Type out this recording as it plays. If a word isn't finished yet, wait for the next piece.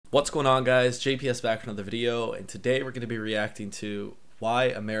What's going on, guys? JPS back with another video, and today we're going to be reacting to why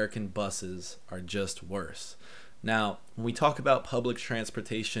American buses are just worse. Now, when we talk about public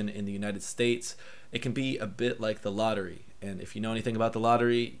transportation in the United States, it can be a bit like the lottery, and if you know anything about the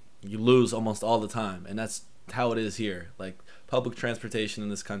lottery, you lose almost all the time, and that's how it is here. Like, public transportation in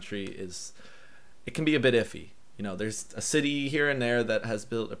this country it can be a bit iffy. You know, there's a city here and there that has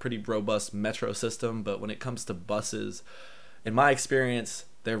built a pretty robust metro system, but when it comes to buses, in my experience,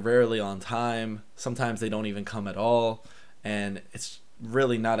 they're rarely on time. Sometimes they don't even come at all, and it's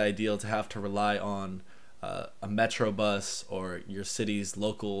really not ideal to have to rely on a metro bus or your city's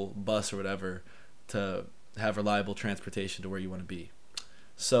local bus or whatever to have reliable transportation to where you want to be.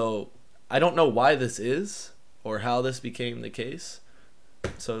 So I don't know why this is or how this became the case.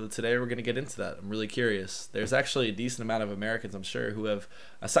 So today we're going to get into that. I'm really curious. There's actually a decent amount of Americans, I'm sure, who have,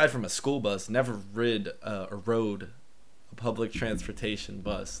 aside from a school bus, never rid or rode a public transportation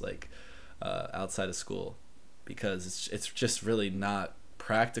bus like outside of school, because it's just really not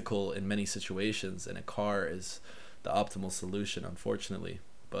practical in many situations, and a car is the optimal solution, unfortunately.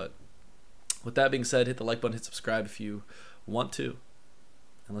 But with that being said, hit the like button, hit subscribe if you want to,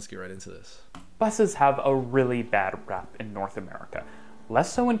 and let's get right into this. Buses have a really bad rap in North America.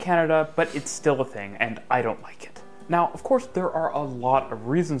 Less so in Canada, but it's still a thing, and I don't like it. Now, of course, there are a lot of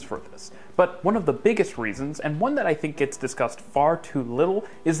reasons for this, but one of the biggest reasons, and one that I think gets discussed far too little,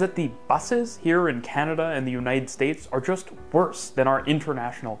 is that the buses here in Canada and the United States are just worse than our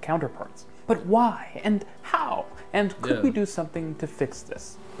international counterparts. But why? And how? And could we do something to fix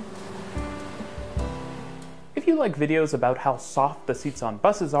this? If you like videos about how soft the seats on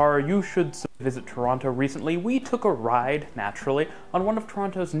buses are, you should visit Toronto recently. We took a ride, naturally, on one of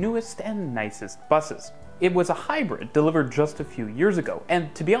Toronto's newest and nicest buses. It was a hybrid delivered just a few years ago,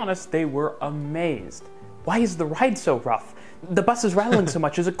 and to be honest, they were amazed. Why is the ride so rough? The bus is rattling so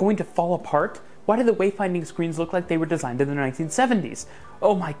much, is it going to fall apart? Why do the wayfinding screens look like they were designed in the 1970s?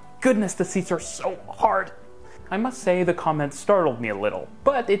 Oh my goodness, the seats are so hard! I must say the comment startled me a little,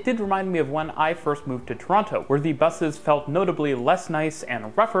 but it did remind me of when I first moved to Toronto, where the buses felt notably less nice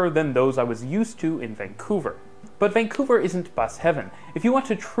and rougher than those I was used to in Vancouver. But Vancouver isn't bus heaven. If you want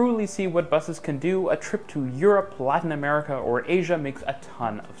to truly see what buses can do, a trip to Europe, Latin America, or Asia makes a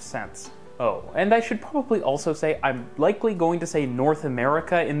ton of sense. Oh, and I should probably also say I'm likely going to say North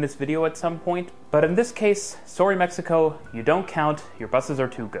America in this video at some point, but in this case, sorry Mexico, you don't count, your buses are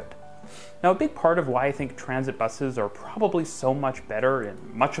too good. Now, a big part of why I think transit buses are probably so much better in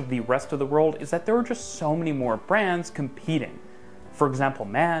much of the rest of the world is that there are just so many more brands competing. For example,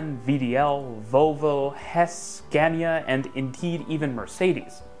 MAN, VDL, Volvo, Hess, Scania, and indeed even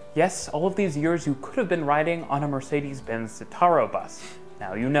Mercedes. Yes, all of these years you could have been riding on a Mercedes-Benz Citaro bus.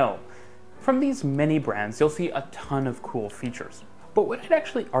 Now you know. From these many brands, you'll see a ton of cool features. But what I'd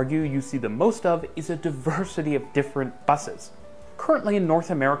actually argue you see the most of is a diversity of different buses. Currently in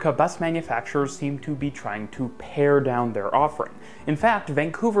North America, bus manufacturers seem to be trying to pare down their offering. In fact,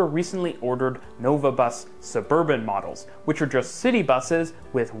 Vancouver recently ordered Nova Bus Suburban models, which are just city buses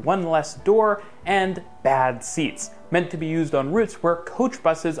with one less door and bad seats, meant to be used on routes where coach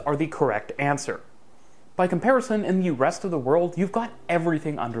buses are the correct answer. By comparison, in the rest of the world, you've got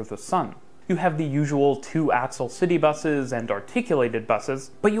everything under the sun. You have the usual 2-axle city buses and articulated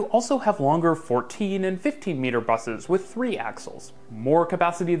buses, but you also have longer 14 and 15 meter buses with 3 axles. More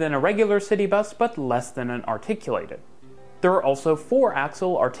capacity than a regular city bus, but less than an articulated. There are also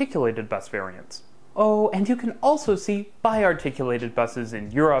 4-axle articulated bus variants. Oh, and you can also see bi-articulated buses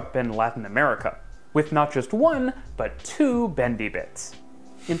in Europe and Latin America, with not just one, but 2 bendy bits.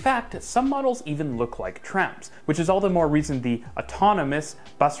 In fact, some models even look like trams, which is all the more reason the autonomous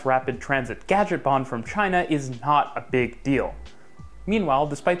Bus Rapid Transit Gadget Bond from China is not a big deal. Meanwhile,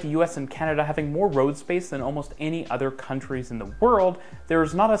 despite the US and Canada having more road space than almost any other countries in the world, there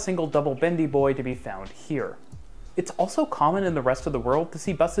is not a single double bendy boy to be found here. It's also common in the rest of the world to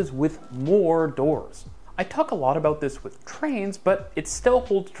see buses with more doors. I talk a lot about this with trains, but it still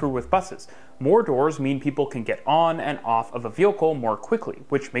holds true with buses. More doors mean people can get on and off of a vehicle more quickly,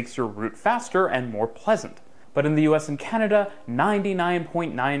 which makes your route faster and more pleasant. But in the US and Canada,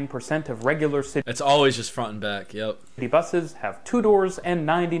 99.9% of regular city It's always just front and back, yep. buses have 2 doors, and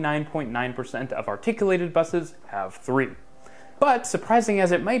 99.9% of articulated buses have 3. But surprising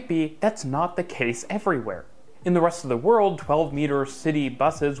as it might be, that's not the case everywhere. In the rest of the world, 12-meter city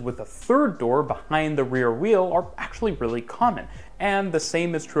buses with a 3rd door behind the rear wheel are actually really common, and the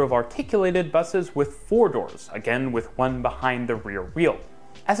same is true of articulated buses with 4 doors, again with one behind the rear wheel.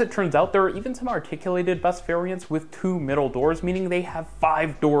 As it turns out, there are even some articulated bus variants with 2 middle doors, meaning they have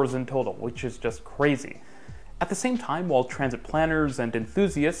 5 doors in total, which is just crazy. At the same time, while transit planners and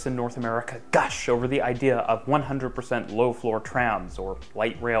enthusiasts in North America gush over the idea of 100% low-floor trams or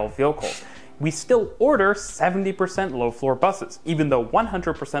light rail vehicles, we still order 70% low-floor buses, even though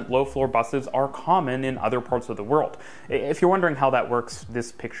 100% low-floor buses are common in other parts of the world. If you're wondering how that works,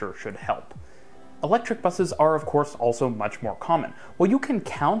 this picture should help. Electric buses are, of course, also much more common. While you can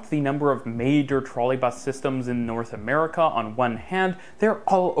count the number of major trolleybus systems in North America on one hand, they're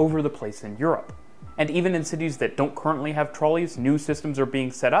all over the place in Europe. And even in cities that don't currently have trolleys, new systems are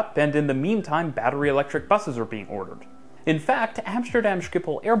being set up, and in the meantime, battery electric buses are being ordered. In fact, Amsterdam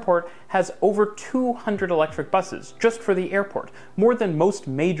Schiphol Airport has over 200 electric buses just for the airport, more than most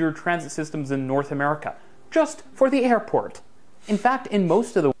major transit systems in North America, just for the airport. In fact, in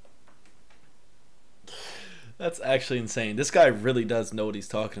most of the That's actually insane. This guy really does know what he's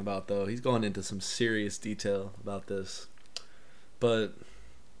talking about, though. He's going into some serious detail about this. But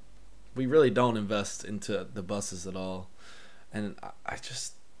we really don't invest into the buses at all. And I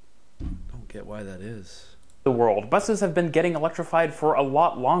just don't get why that is. The world, buses have been getting electrified for a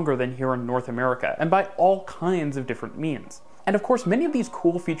lot longer than here in North America, and by all kinds of different means. And of course, many of these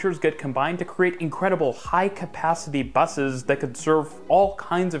cool features get combined to create incredible high-capacity buses that could serve all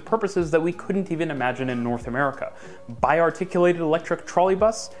kinds of purposes that we couldn't even imagine in North America. Bi-articulated electric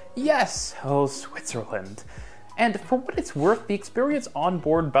trolleybus? Yes! Oh, Switzerland. And for what it's worth, the experience on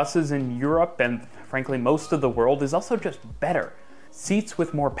board buses in Europe and frankly most of the world is also just better. Seats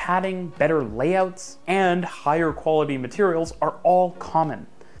with more padding, better layouts, and higher quality materials are all common.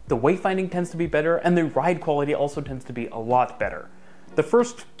 The wayfinding tends to be better, and the ride quality also tends to be a lot better. The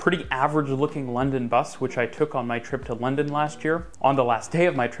first pretty average looking London bus, which I took on my trip to London last year, on the last day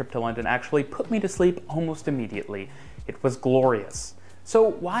of my trip to London actually, put me to sleep almost immediately. It was glorious. So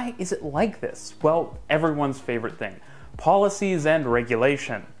why is it like this? Well, everyone's favorite thing, policies and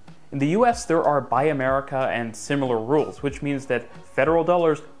regulation. In the US, there are Buy America and similar rules, which means that federal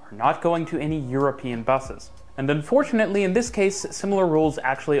dollars are not going to any European buses. And unfortunately, in this case, similar rules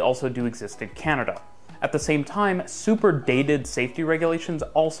actually also do exist in Canada. At the same time, super dated safety regulations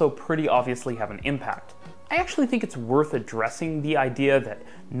also pretty obviously have an impact. I actually think it's worth addressing the idea that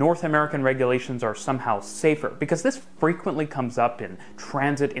North American regulations are somehow safer, because this frequently comes up in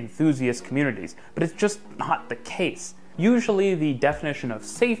transit enthusiast communities, but it's just not the case. Usually, the definition of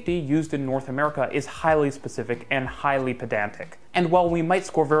safety used in North America is highly specific and highly pedantic. And while we might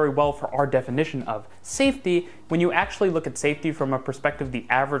score very well for our definition of safety, when you actually look at safety from a perspective the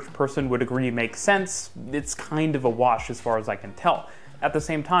average person would agree makes sense, it's kind of a wash as far as I can tell. At the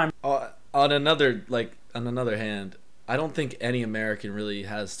same time, on another hand, I don't think any American really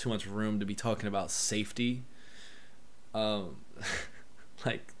has too much room to be talking about safety.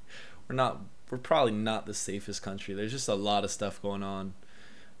 Like, we're probably not the safest country. There's just a lot of stuff going on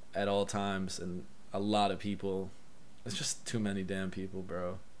at all times, and a lot of people. It's just too many damn people,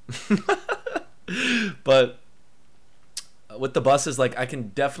 bro. But with the buses, like, I can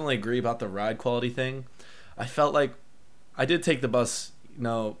definitely agree about the ride quality thing. I felt like I did take the bus,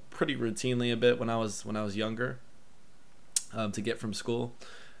 pretty routinely a bit when I was younger, to get from school,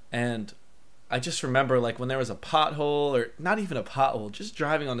 and I just remember, like, when there was a pothole, or not even a pothole, just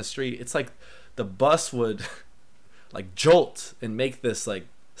driving on the street, it's like the bus would like jolt and make this like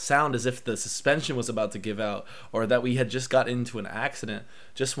sound as if the suspension was about to give out, or that we had just got into an accident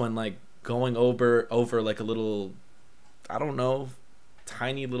just when like going over like a little, I don't know,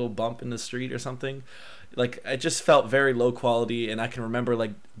 tiny little bump in the street or something. Like, it just felt very low quality, and I can remember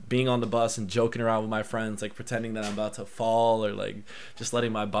like being on the bus and joking around with my friends, like pretending that I'm about to fall, or like just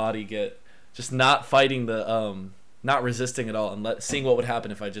letting my body get, just not fighting the not resisting at all, and seeing what would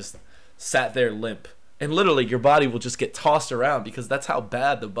happen if I just sat there limp. And literally your body will just get tossed around, because that's how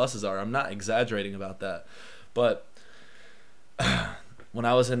bad the buses are. I'm not exaggerating about that. But when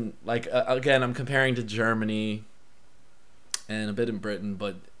I was in, like, again, I'm comparing to Germany and a bit in Britain,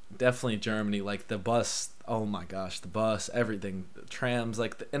 but definitely Germany, like the bus, oh my gosh, the bus, everything, the trams,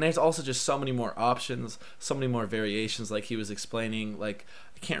 like, and there's also just so many more options, so many more variations, like he was explaining. Like,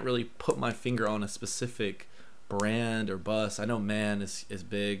 I can't really put my finger on a specific brand or bus. I know MAN is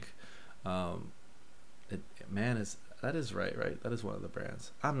big. MAN is, that is right? That is one of the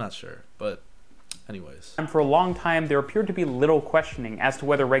brands. I'm not sure, but anyways. And for a long time, there appeared to be little questioning as to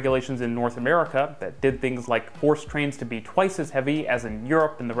whether regulations in North America that did things like force trains to be twice as heavy as in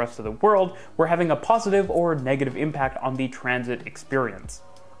Europe and the rest of the world were having a positive or negative impact on the transit experience.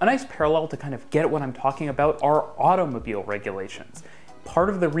 A nice parallel to kind of get what I'm talking about are automobile regulations. Part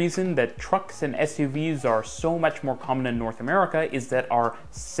of the reason that trucks and SUVs are so much more common in North America is that our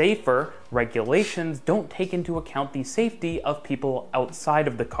safer regulations don't take into account the safety of people outside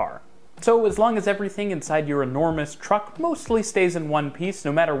of the car. So as long as everything inside your enormous truck mostly stays in one piece,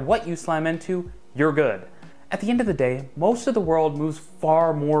 no matter what you slam into, you're good. At the end of the day, most of the world moves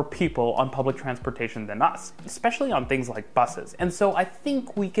far more people on public transportation than us, especially on things like buses, and so I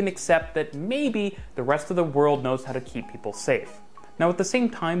think we can accept that maybe the rest of the world knows how to keep people safe. Now at the same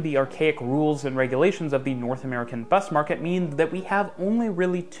time, the archaic rules and regulations of the North American bus market mean that we have only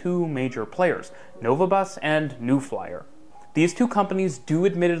really two major players, Novabus and New Flyer. These two companies do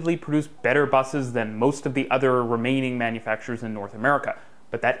admittedly produce better buses than most of the other remaining manufacturers in North America,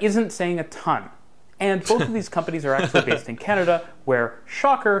 but that isn't saying a ton. And both of these companies are actually based in Canada, where,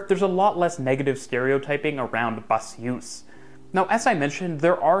 shocker, there's a lot less negative stereotyping around bus use. Now, as I mentioned,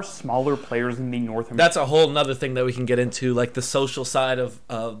 there are smaller players in the North American... That's a whole nother thing that we can get into, like the social side of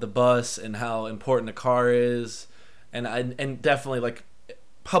the bus and how important a car is. And definitely, like,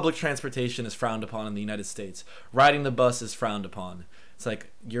 public transportation is frowned upon in the United States. Riding the bus is frowned upon. It's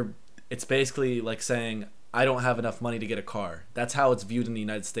like, it's basically like saying, I don't have enough money to get a car. That's how it's viewed in the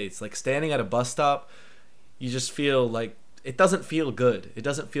United States. Like standing at a bus stop, you just feel like it doesn't feel good. It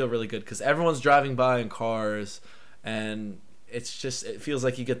doesn't feel really good because everyone's driving by in cars, and it feels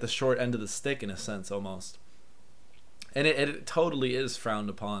like you get the short end of the stick in a sense almost. And it totally is frowned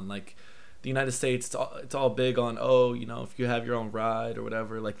upon. Like the United States, it's all big on, oh, you know, if you have your own ride or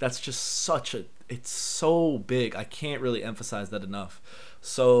whatever. Like that's just it's so big. I can't really emphasize that enough.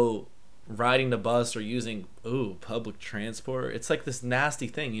 So riding the bus or using public transport, it's like this nasty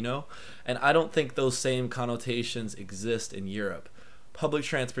thing, you know? And I don't think those same connotations exist in Europe. Public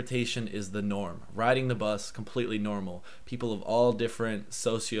transportation is the norm. Riding the bus, completely normal. People of all different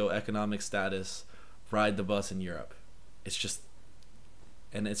socioeconomic status ride the bus in Europe. It's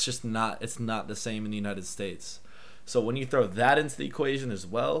not the same in the United States. So when you throw that into the equation as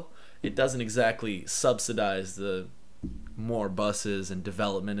well, it doesn't exactly subsidize the more buses and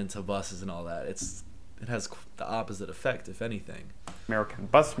development into buses and all that. It has the opposite effect, if anything. American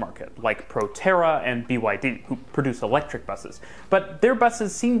bus market, like Proterra and BYD, who produce electric buses. But their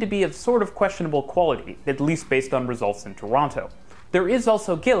buses seem to be of sort of questionable quality, at least based on results in Toronto. There is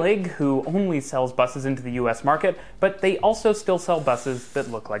also Gillig, who only sells buses into the US market, but they also still sell buses that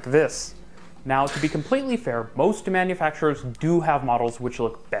look like this. Now, to be completely fair, most manufacturers do have models which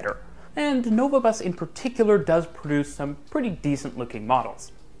look better. And Novabus in particular does produce some pretty decent looking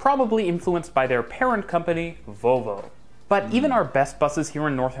models, probably influenced by their parent company, Volvo. But even our best buses here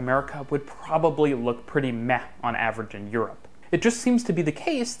in North America would probably look pretty meh on average in Europe. It just seems to be the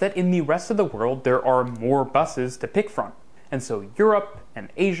case that in the rest of the world there are more buses to pick from. And so Europe and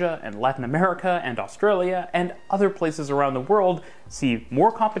Asia and Latin America and Australia and other places around the world see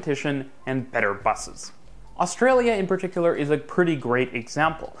more competition and better buses. Australia in particular is a pretty great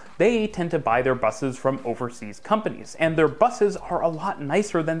example. They tend to buy their buses from overseas companies, and their buses are a lot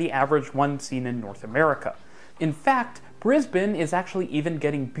nicer than the average one seen in North America. In fact, Brisbane is actually even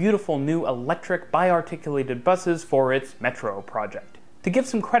getting beautiful new electric bi-articulated buses for its Metro project. To give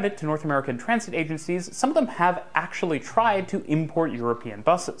some credit to North American transit agencies, some of them have actually tried to import European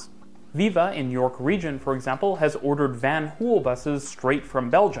buses. Viva in York Region, for example, has ordered Van Hool buses straight from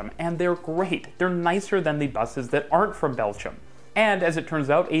Belgium, and they're great. They're nicer than the buses that aren't from Belgium. And as it turns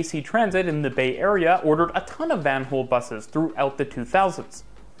out, AC Transit in the Bay Area ordered a ton of Van Hool buses throughout the 2000s.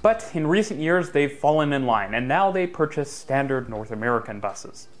 But in recent years, they've fallen in line, and now they purchase standard North American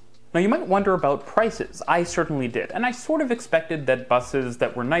buses. Now you might wonder about prices. I certainly did, and I sort of expected that buses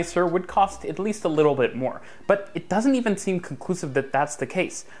that were nicer would cost at least a little bit more, but it doesn't even seem conclusive that that's the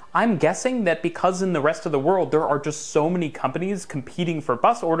case. I'm guessing that because in the rest of the world there are just so many companies competing for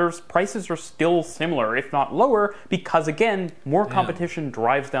bus orders, prices are still similar, if not lower, because again, more competition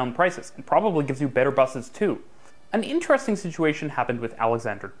drives down prices, and probably gives you better buses too. An interesting situation happened with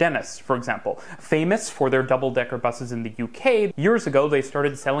Alexander Dennis, for example. Famous for their double-decker buses in the UK, years ago they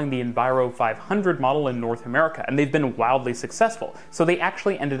started selling the Enviro 500 model in North America, and they've been wildly successful. So they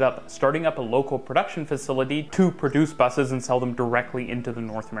actually ended up starting up a local production facility to produce buses and sell them directly into the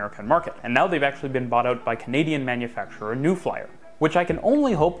North American market. And now they've actually been bought out by Canadian manufacturer New Flyer, which I can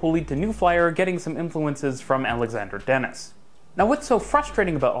only hope will lead to New Flyer getting some influences from Alexander Dennis. Now what's so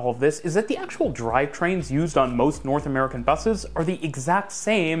frustrating about all of this is that the actual drivetrains used on most North American buses are the exact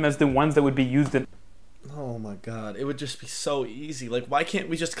same as the ones that would be used in... Oh my god, it would just be so easy. Like, why can't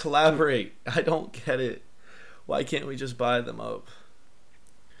we just collaborate? I don't get it. Why can't we just buy them up?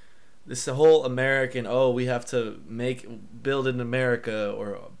 This whole American, oh, we have to build in America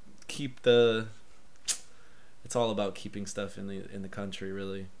or keep the... It's all about keeping stuff in the country,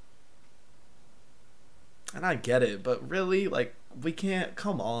 really. And I get it, but really, like, we can't,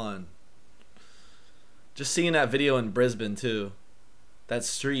 come on. Just seeing that video in Brisbane, too. That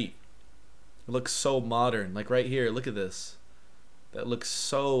street. It looks so modern. Like right here, look at this. That looks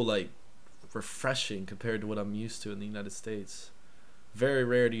so like refreshing compared to what I'm used to in the United States. Very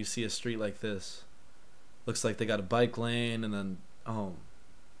rare do you see a street like this. Looks like they got a bike lane, and then, oh,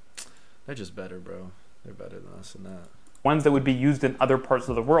 they're just better, bro. They're better than us in that. Ones that would be used in other parts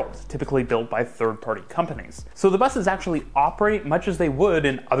of the world, typically built by third-party companies. So the buses actually operate much as they would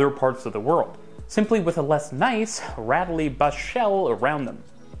in other parts of the world, simply with a less nice, rattly bus shell around them.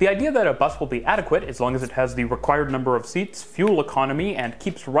 The idea that a bus will be adequate as long as it has the required number of seats, fuel economy, and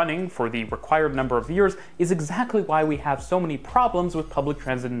keeps running for the required number of years is exactly why we have so many problems with public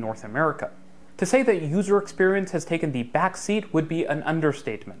transit in North America. To say that user experience has taken the back seat would be an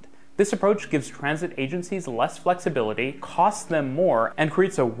understatement. This approach gives transit agencies less flexibility, costs them more, and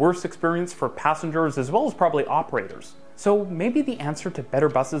creates a worse experience for passengers as well as probably operators. So maybe the answer to better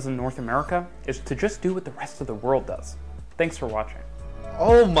buses in North America is to just do what the rest of the world does. Thanks for watching.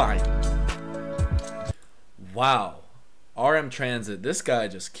 Oh my. Wow. RM Transit, this guy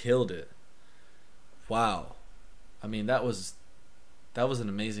just killed it. Wow. I mean, that was an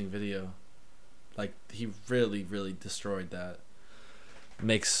amazing video. Like, he really, really destroyed that.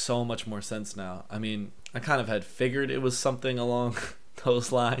 Makes so much more sense now. I mean, I kind of had figured it was something along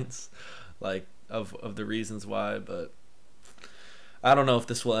those lines, like of the reasons why, but I don't know if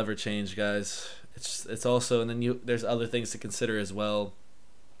this will ever change, guys. It's also, and then there's other things to consider as well.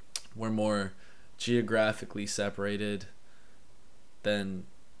 We're more geographically separated than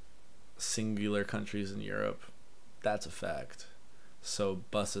singular countries in Europe. That's a fact. So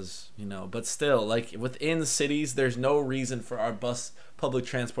buses, you know, but still, like within cities, there's no reason for our public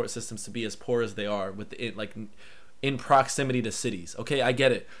transport systems to be as poor as they are within, like, in proximity to cities. Okay, I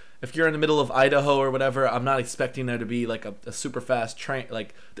get it. If you're in the middle of Idaho or whatever, I'm not expecting there to be like a super fast train.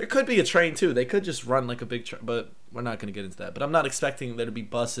 Like, there could be a train too. They could just run like a big train, but we're not going to get into that. But I'm not expecting there to be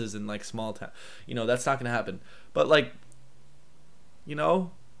buses in like small town. You know, that's not going to happen. But like, you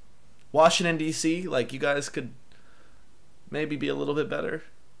know, Washington D.C., like, you guys could maybe be a little bit better,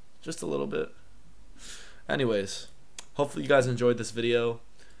 just a little bit. Anyways, hopefully you guys enjoyed this video.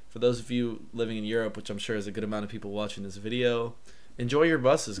 For those of you living in Europe, which I'm sure is a good amount of people watching this video, enjoy your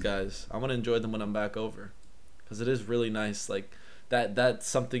buses, guys. I want to enjoy them when I'm back over, because it is really nice. Like, that's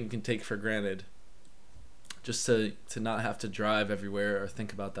something you can take for granted, just to not have to drive everywhere or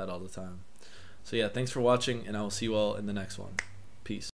think about that all the time. So yeah, thanks for watching, and I will see you all in the next one. Peace.